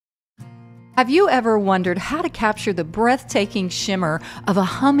Have you ever wondered how to capture the breathtaking shimmer of a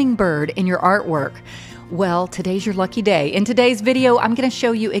hummingbird in your artwork? Well, today's your lucky day. In today's video, I'm going to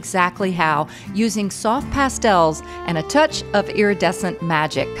show you exactly how, using soft pastels and a touch of iridescent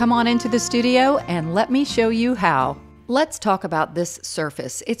magic. Come on into the studio and let me show you how. Let's talk about this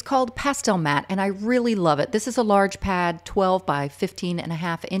surface. It's called Pastelmat, and I really love it. This is a large pad, 12 by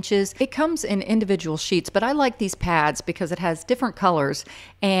 15.5 inches. It comes in individual sheets, but I like these pads because it has different colors,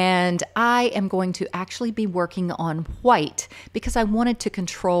 and I am going to actually be working on white because I wanted to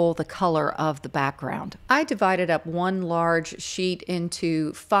control the color of the background. I divided up one large sheet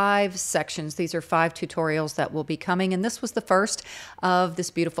into 5 sections. These are 5 tutorials that will be coming, and this was the first of this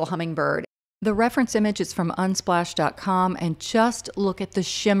beautiful hummingbird. The reference image is from unsplash.com, and just look at the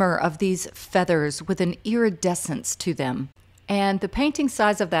shimmer of these feathers with an iridescence to them. And the painting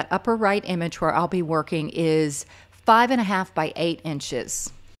size of that upper right image where I'll be working is 5.5 by 8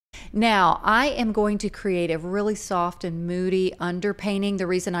 inches. Now, I am going to create a really soft and moody underpainting. The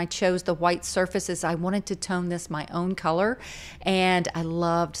reason I chose the white surface is I wanted to tone this my own color, and I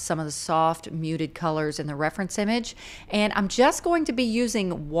loved some of the soft, muted colors in the reference image. And I'm just going to be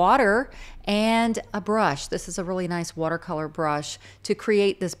using water and a brush. This is a really nice watercolor brush to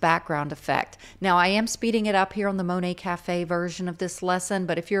create this background effect. Now, I am speeding it up here on the Monet Cafe version of this lesson,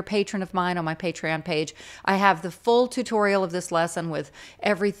 but if you're a patron of mine on my Patreon page, I have the full tutorial of this lesson with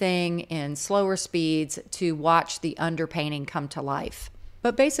everything in slower speeds to watch the underpainting come to life.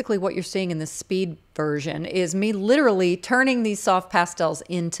 But basically what you're seeing in this speed version is me literally turning these soft pastels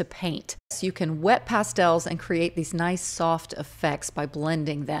into paint. So you can wet pastels and create these nice soft effects by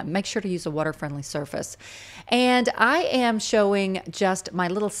blending them. Make sure to use a water-friendly surface. And I am showing just my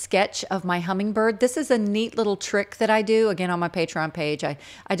little sketch of my hummingbird. This is a neat little trick that I do. Again, on my Patreon page, I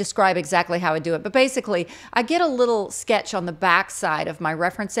describe exactly how I do it. But basically, I get a little sketch on the back side of my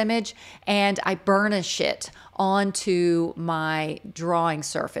reference image, and I burnish it onto my drawing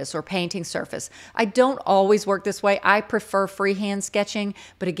surface or painting surface. I don't always work this way. I prefer freehand sketching,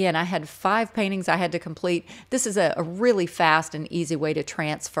 but again, I had 5 paintings I had to complete. This is a really fast and easy way to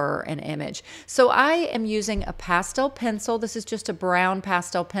transfer an image. So I am using a pastel pencil. This is just a brown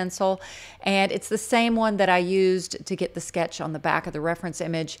pastel pencil, and it's the same one that I used to get the sketch on the back of the reference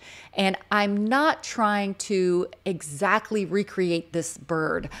image. And I'm not trying to exactly recreate this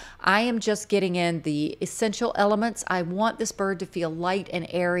bird. I am just getting in the essential elements. I want this bird to feel light and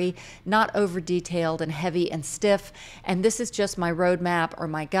airy, not over detailed and heavy and stiff. And this is just my roadmap or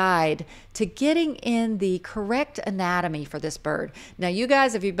my guide to getting in the correct anatomy for this bird. Now, you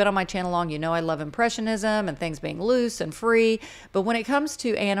guys, if you've been on my channel long, you know I love impressionism and things being loose and free. But when it comes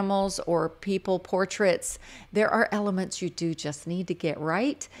to animals or people portraits, there are elements you do just need to get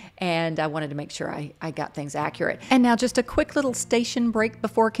right. And I wanted to make sure I got things accurate. And now just a quick little station break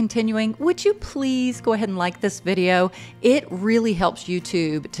before continuing. Would you please go ahead and like this video? It really helps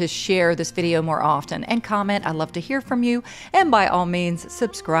YouTube to share this video more often, and comment. I love to hear from you, and by all means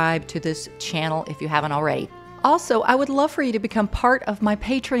subscribe to this channel if you haven't already. Also, I would love for you to become part of my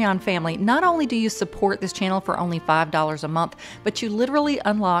Patreon family. Not only do you support this channel for only $5 a month, but you literally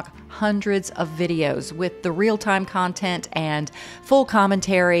unlock hundreds of videos with the real-time content and full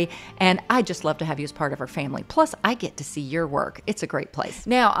commentary, and I just love to have you as part of our family. Plus, I get to see your work. It's a great place.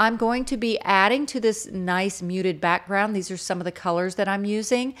 Now, I'm going to be adding to this nice muted background. These are some of the colors that I'm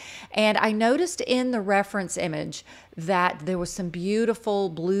using, and I noticed in the reference image that there was some beautiful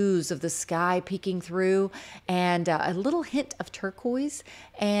blues of the sky peeking through, and a little hint of turquoise,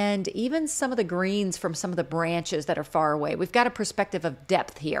 and even some of the greens from some of the branches that are far away. We've got a perspective of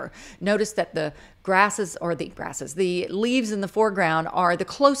depth here. Notice that the the leaves in the foreground are the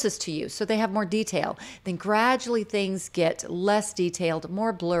closest to you, so they have more detail. Then gradually things get less detailed,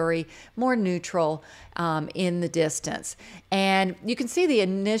 more blurry, more neutral in the distance. And you can see the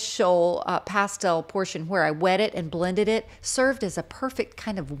initial pastel portion where I wet it and blended it served as a perfect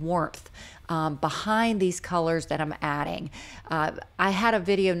kind of warmth behind these colors that I'm adding. I had a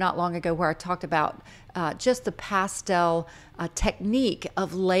video not long ago where I talked about just the pastel technique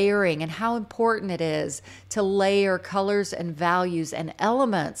of layering and how important it is to layer colors and values and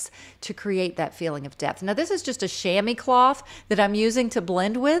elements to create that feeling of depth. Now, this is just a chamois cloth that I'm using to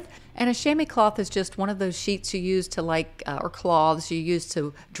blend with, and a chamois cloth is just one of those sheets you use to or cloths you use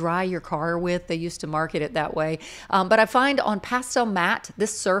to dry your car with. They used to market it that way. But I find on Pastelmat,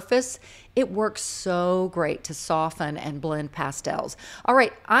 this surface, it works so great to soften and blend pastels. All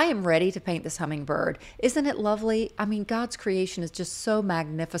right, I am ready to paint this hummingbird. Isn't it lovely? I mean, God's creation is just so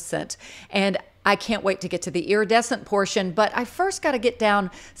magnificent. And I can't wait to get to the iridescent portion, but I first got to get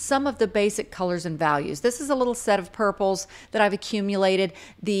down some of the basic colors and values. This is a little set of purples that I've accumulated.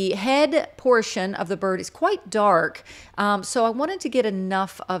 The head portion of the bird is quite dark, so I wanted to get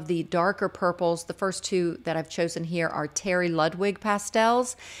enough of the darker purples. The first two that I've chosen here are Terry Ludwig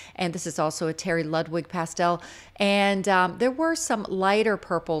pastels, and this is also a Terry Ludwig pastel. And there were some lighter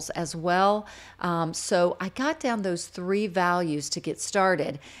purples as well. So I got down those 3 values to get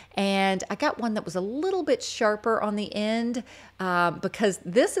started. And I got one that was a little bit sharper on the end because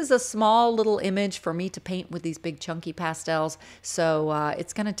this is a small little image for me to paint with these big chunky pastels. So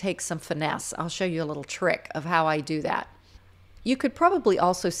it's going to take some finesse. I'll show you a little trick of how I do that. You could probably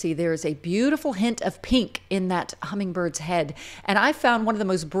also see there is a beautiful hint of pink in that hummingbird's head. And I found one of the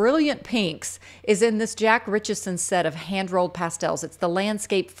most brilliant pinks is in this Jack Richardson set of hand-rolled pastels. It's the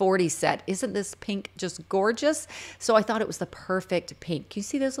Landscape 40 set. Isn't this pink just gorgeous? So I thought it was the perfect pink. You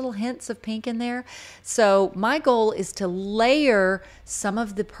see those little hints of pink in there? So my goal is to layer some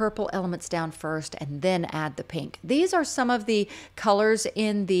of the purple elements down first and then add the pink. These are some of the colors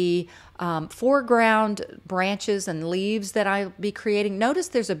in the foreground branches and leaves that I'll be creating. Notice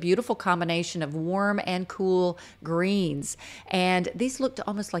there's a beautiful combination of warm and cool greens, and these looked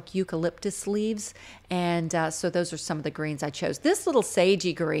almost like eucalyptus leaves, and so those are some of the greens I chose. This little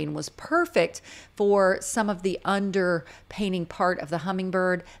sagey green was perfect for some of the underpainting part of the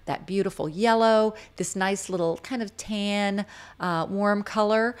hummingbird, that beautiful yellow, this nice little kind of tan warm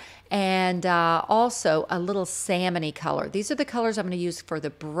color, and also a little salmony color. These are the colors I'm going to use for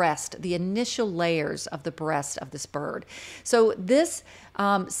the breast, the initial layers of the breast of this bird. So this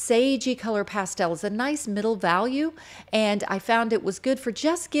sagey color pastel is a nice middle value, and I found it was good for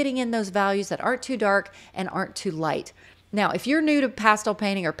just getting in those values that aren't too dark and aren't too light. Now, if you're new to pastel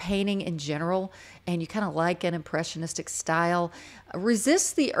painting or painting in general, and you kind of like an impressionistic style,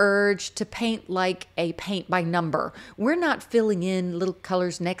 resist the urge to paint like a paint by number. We're not filling in little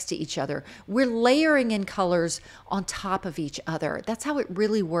colors next to each other. We're layering in colors on top of each other. That's how it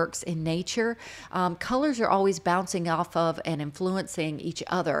really works in nature. Colors are always bouncing off of and influencing each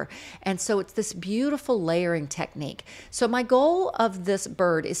other. And so it's this beautiful layering technique. So my goal of this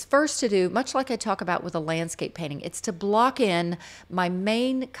bird is first to do, much like I talk about with a landscape painting, it's to block in my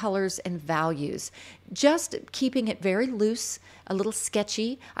main colors and values, just keeping it very loose, a little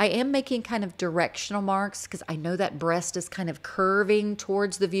sketchy. I am making kind of directional marks because I know that breast is kind of curving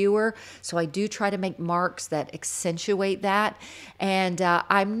towards the viewer. So I do try to make marks that accentuate that. And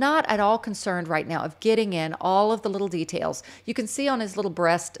I'm not at all concerned right now of getting in all of the little details. You can see on his little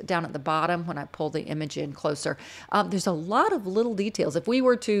breast down at the bottom when I pull the image in closer, there's a lot of little details. If we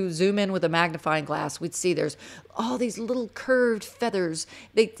were to zoom in with a magnifying glass, we'd see there's all these little curved feathers.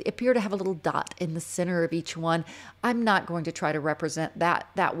 They appear to have a little dot in the center of each one. I'm not going to try to represent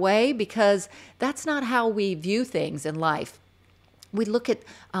that way because that's not how we view things in life. We look at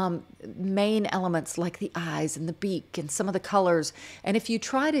main elements like the eyes and the beak and some of the colors. And if you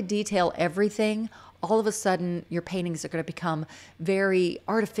try to detail everything, all of a sudden your paintings are going to become very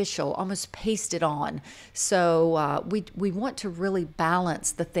artificial, almost pasted on. So we want to really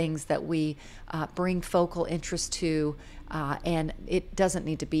balance the things that we bring focal interest to, and it doesn't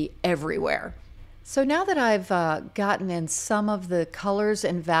need to be everywhere. So now that I've gotten in some of the colors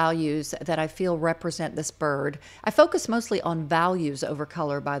and values that I feel represent this bird, I focus mostly on values over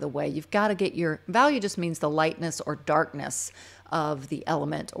color, by the way. You've got to get your value just means the lightness or darkness of the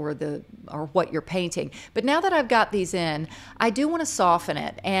element or what you're painting. But now that I've got these in, I do want to soften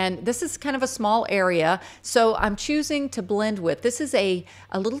it. And this is kind of a small area, so I'm choosing to blend with. This is a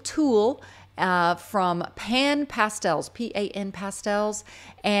little tool from Pan Pastels, P-A-N Pastels,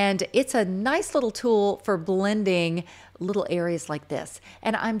 and it's a nice little tool for blending little areas like this.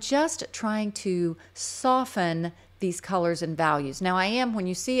 And I'm just trying to soften these colors and values. Now I am, when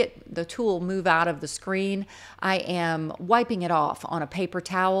you see it, the tool move out of the screen, I am wiping it off on a paper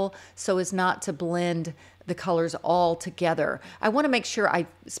towel so as not to blend the colors all together. I want to make sure I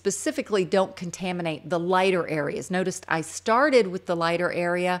specifically don't contaminate the lighter areas. Notice I started with the lighter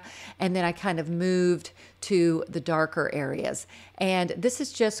area and then I kind of moved to the darker areas. And this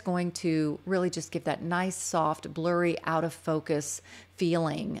is just going to really just give that nice, soft, blurry, out of focus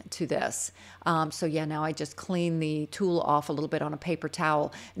feeling to this. So yeah, now I just clean the tool off a little bit on a paper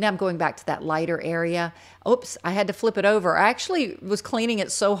towel. Now I'm going back to that lighter area. Oops, I had to flip it over. I actually was cleaning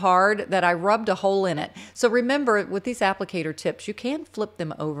it so hard that I rubbed a hole in it. So remember, with these applicator tips, you can flip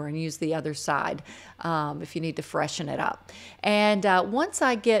them over and use the other side if you need to freshen it up. And once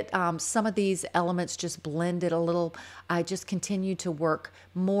I get some of these elements just blended a little, I just continue to work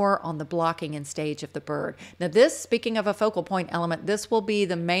more on the blocking and stage of the bird. Now this, speaking of a focal point element, this will be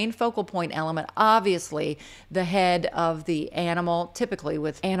the main focal point element. Obviously, the head of the animal, typically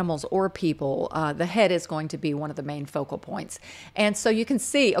with animals or people, the head is going to be one of the main focal points. And so you can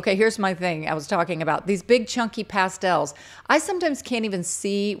see, okay, here's my thing I was talking about, these big chunky pastels. I sometimes can't even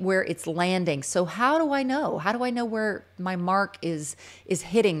see where it's landing. So how do I know? How do I know where my mark is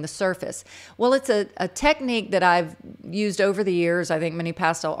hitting the surface? Well, it's a technique that I've used over the years. I think many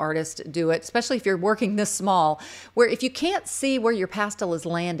pastel artists do it, especially if you're working this small, where if you can't see where your pastel is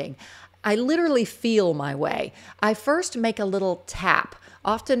landing, I literally feel my way. I first make a little tap.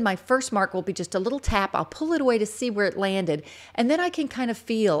 Often my first mark will be just a little tap. I'll pull it away to see where it landed, and then I can kind of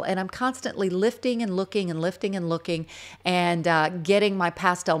feel, and I'm constantly lifting and looking and lifting and looking and getting my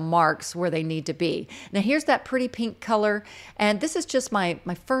pastel marks where they need to be. Now here's that pretty pink color, and this is just my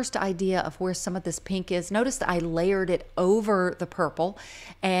first idea of where some of this pink is. Notice that I layered it over the purple,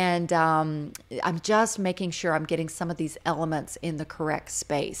 and I'm just making sure I'm getting some of these elements in the correct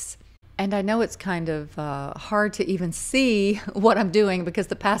space. And I know it's kind of hard to even see what I'm doing because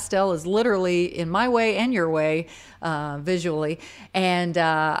the pastel is literally in my way and your way visually. And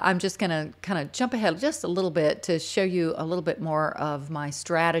I'm just going to kind of jump ahead just a little bit to show you a little bit more of my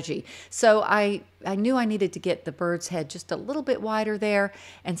strategy. So I knew I needed to get the bird's head just a little bit wider there.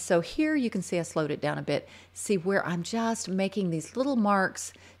 And so here you can see I slowed it down a bit. See where I'm just making these little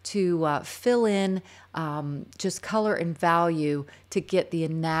marks to fill in just color and value to get the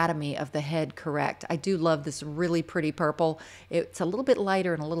anatomy of the head correct. I do love this really pretty purple. It's a little bit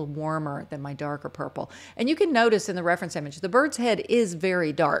lighter and a little warmer than my darker purple. And you can notice in the reference image, the bird's head is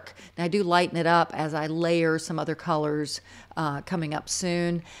very dark. Now I do lighten it up as I layer some other colors coming up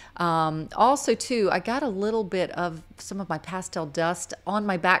soon. Also too, I got a little bit of some of my pastel dust on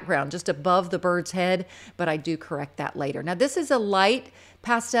my background just above the bird's head, but I do correct that later. Now this is a light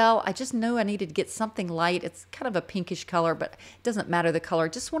pastel. I just knew I needed to get something light. It's kind of a pinkish color, but it doesn't matter the color.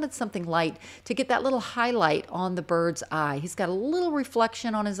 Just wanted something light to get that little highlight on the bird's eye. He's got a little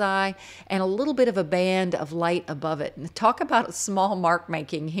reflection on his eye and a little bit of a band of light above it. And talk about a small mark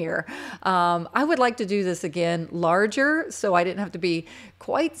making here. I would like to do this again larger so I didn't have to be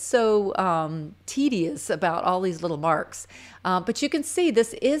quite so tedious about all these little marks. But you can see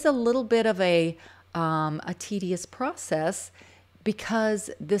this is a little bit of a tedious process,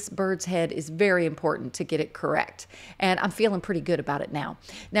 because this bird's head is very important to get it correct. And I'm feeling pretty good about it now.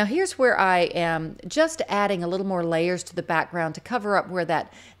 Now here's where I am just adding a little more layers to the background to cover up where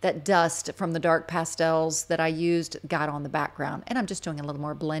that dust from the dark pastels that I used got on the background. And I'm just doing a little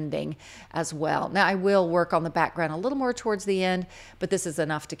more blending as well. Now I will work on the background a little more towards the end, but this is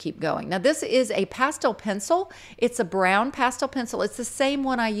enough to keep going. Now this is a pastel pencil. It's a brown pastel pencil. It's the same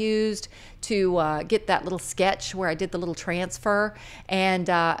one I used to get that little sketch where I did the little transfer. And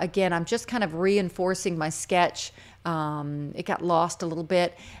again, I'm just kind of reinforcing my sketch. It got lost a little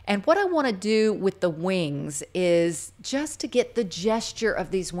bit. And what I want to do with the wings is just to get the gesture of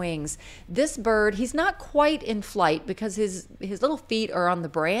these wings. This bird, he's not quite in flight because his little feet are on the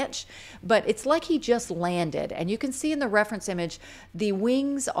branch, but it's like he just landed. And you can see in the reference image, the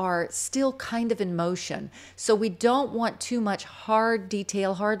wings are still kind of in motion. So we don't want too much hard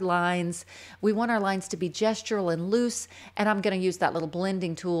detail, hard lines. We want our lines to be gestural and loose. And I'm going to use that little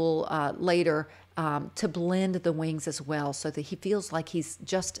blending tool later to blend the wings as well so that he feels like he's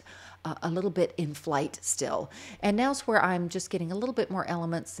just a little bit in flight still. And now's where I'm just getting a little bit more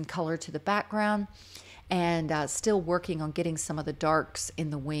elements and color to the background and still working on getting some of the darks in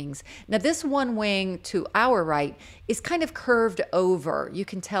the wings. Now this one wing to our right is kind of curved over. You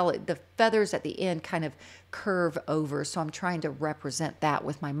can tell the feathers at the end kind of curve over, so I'm trying to represent that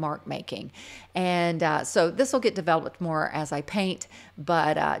with my mark making. And so this will get developed more as I paint,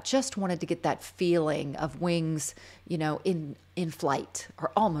 but just wanted to get that feeling of wings, you know, in flight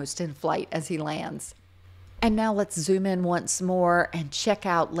or almost in flight as he lands. And now let's zoom in once more and check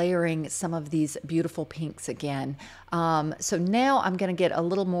out layering some of these beautiful pinks again. So now I'm going to get a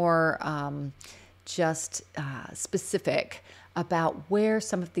little more specific about where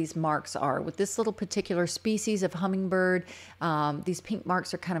some of these marks are. With this little particular species of hummingbird, these pink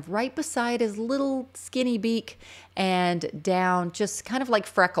marks are kind of right beside his little skinny beak and down, just kind of like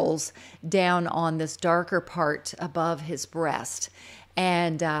freckles, down on this darker part above his breast.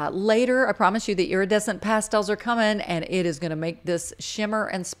 And later, I promise you, the iridescent pastels are coming, and it is going to make this shimmer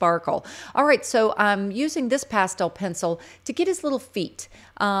and sparkle. All right, so I'm using this pastel pencil to get his little feet.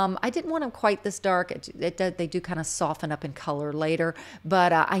 I didn't want them quite this dark. They do kind of soften up in color later,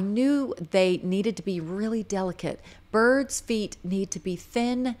 but I knew they needed to be really delicate, Birds' feet need to be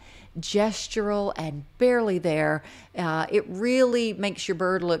thin, gestural, and barely there. It really makes your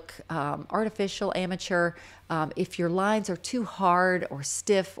bird look artificial, amateur, if your lines are too hard or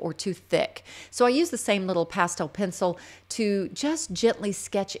stiff or too thick. So I use the same little pastel pencil to just gently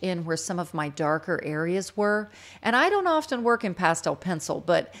sketch in where some of my darker areas were. And I don't often work in pastel pencil,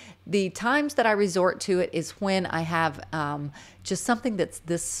 but the times that I resort to it is when I have just something that's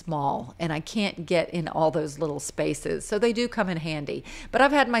this small and I can't get in all those little spaces. So they do come in handy. But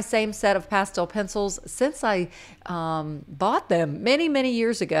I've had my same set of pastel pencils since I bought them many, many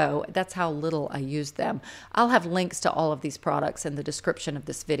years ago. That's how little I used them. I'll have links to all of these products in the description of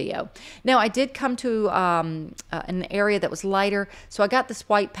this video. Now, I did come to an area that was lighter, so I got this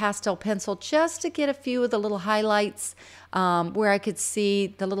white pastel pencil just to get a few of the little highlights where I could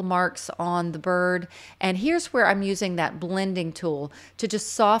see the little marks on the bird. And here's where I'm using that blending tool to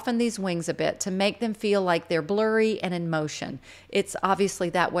just soften these wings a bit to make them feel like they're blurry and in motion. It's obviously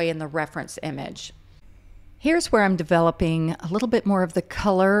that way in the reference image. Here's where I'm developing a little bit more of the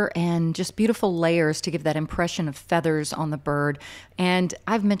color and just beautiful layers to give that impression of feathers on the bird. And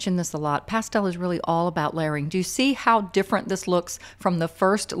I've mentioned this a lot. Pastel is really all about layering. Do you see how different this looks from the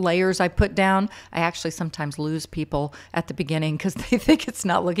first layers I put down? I actually sometimes lose people at the beginning because they think it's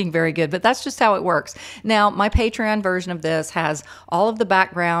not looking very good, but that's just how it works. Now, my Patreon version of this has all of the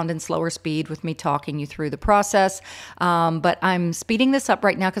background and slower speed with me talking you through the process. But I'm speeding this up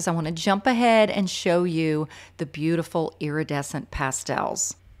right now because I want to jump ahead and show you the beautiful iridescent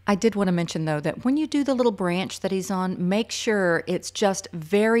pastels. I did want to mention, though, that when you do the little branch that he's on, make sure it's just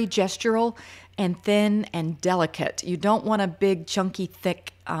very gestural and thin and delicate. You don't want a big, chunky,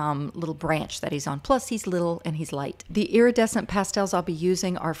 thick little branch that he's on. Plus, he's little and he's light. The iridescent pastels I'll be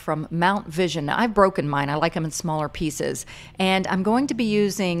using are from Mount Vision. Now, I've broken mine. I like them in smaller pieces. And I'm going to be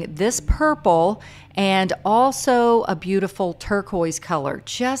using this purple and also a beautiful turquoise color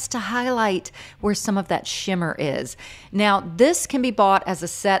just to highlight where some of that shimmer is. Now, this can be bought as a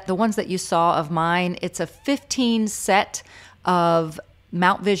set. The ones that you saw of mine, it's a 15 set of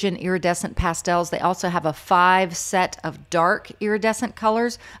Mount Vision iridescent pastels. They also have a 5 set of dark iridescent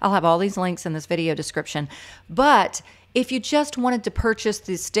colors. I'll have all these links in this video description. But if you just wanted to purchase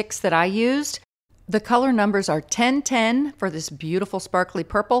the sticks that I used, the color numbers are 1010 for this beautiful sparkly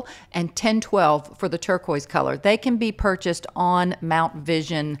purple and 1012 for the turquoise color. They can be purchased on Mount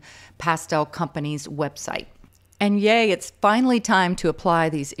Vision Pastel Company's website. And yay, it's finally time to apply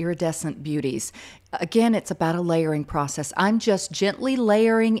these iridescent beauties. Again, it's about a layering process. I'm just gently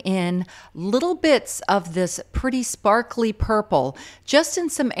layering in little bits of this pretty sparkly purple, just in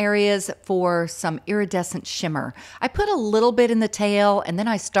some areas for some iridescent shimmer. I put a little bit in the tail, and then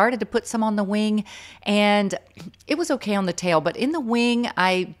I started to put some on the wing, and it was okay on the tail, but in the wing,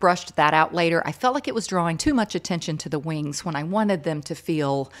 I brushed that out later. I felt like it was drawing too much attention to the wings when I wanted them to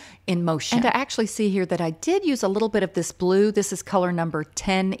feel in motion. And I actually see here that I did use a little bit of this blue. This is color number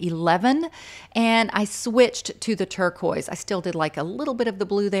 1011, and I switched to the turquoise. I still did like a little bit of the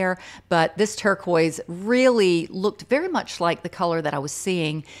blue there, but this turquoise really looked very much like the color that I was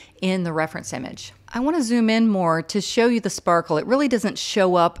seeing in the reference image. I want to zoom in more to show you the sparkle. It really doesn't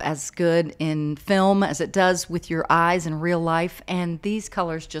show up as good in film as it does with your eyes in real life, and these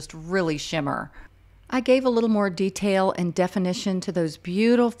colors just really shimmer. I gave a little more detail and definition to those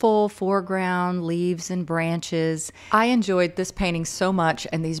beautiful foreground leaves and branches. I enjoyed this painting so much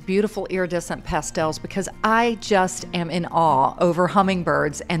and these beautiful iridescent pastels because I just am in awe over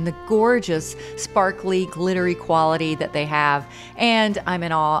hummingbirds and the gorgeous, sparkly, glittery quality that they have. And I'm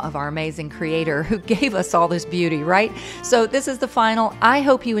in awe of our amazing creator who gave us all this beauty, right? So this is the final. I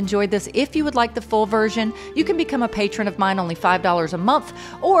hope you enjoyed this. If you would like the full version, you can become a patron of mine, only $5 a month.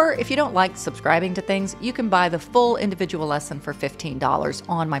 Or if you don't like subscribing to things, you can buy the full individual lesson for $15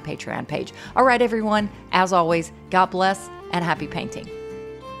 on my Patreon page. All right, everyone, as always, God bless and happy painting.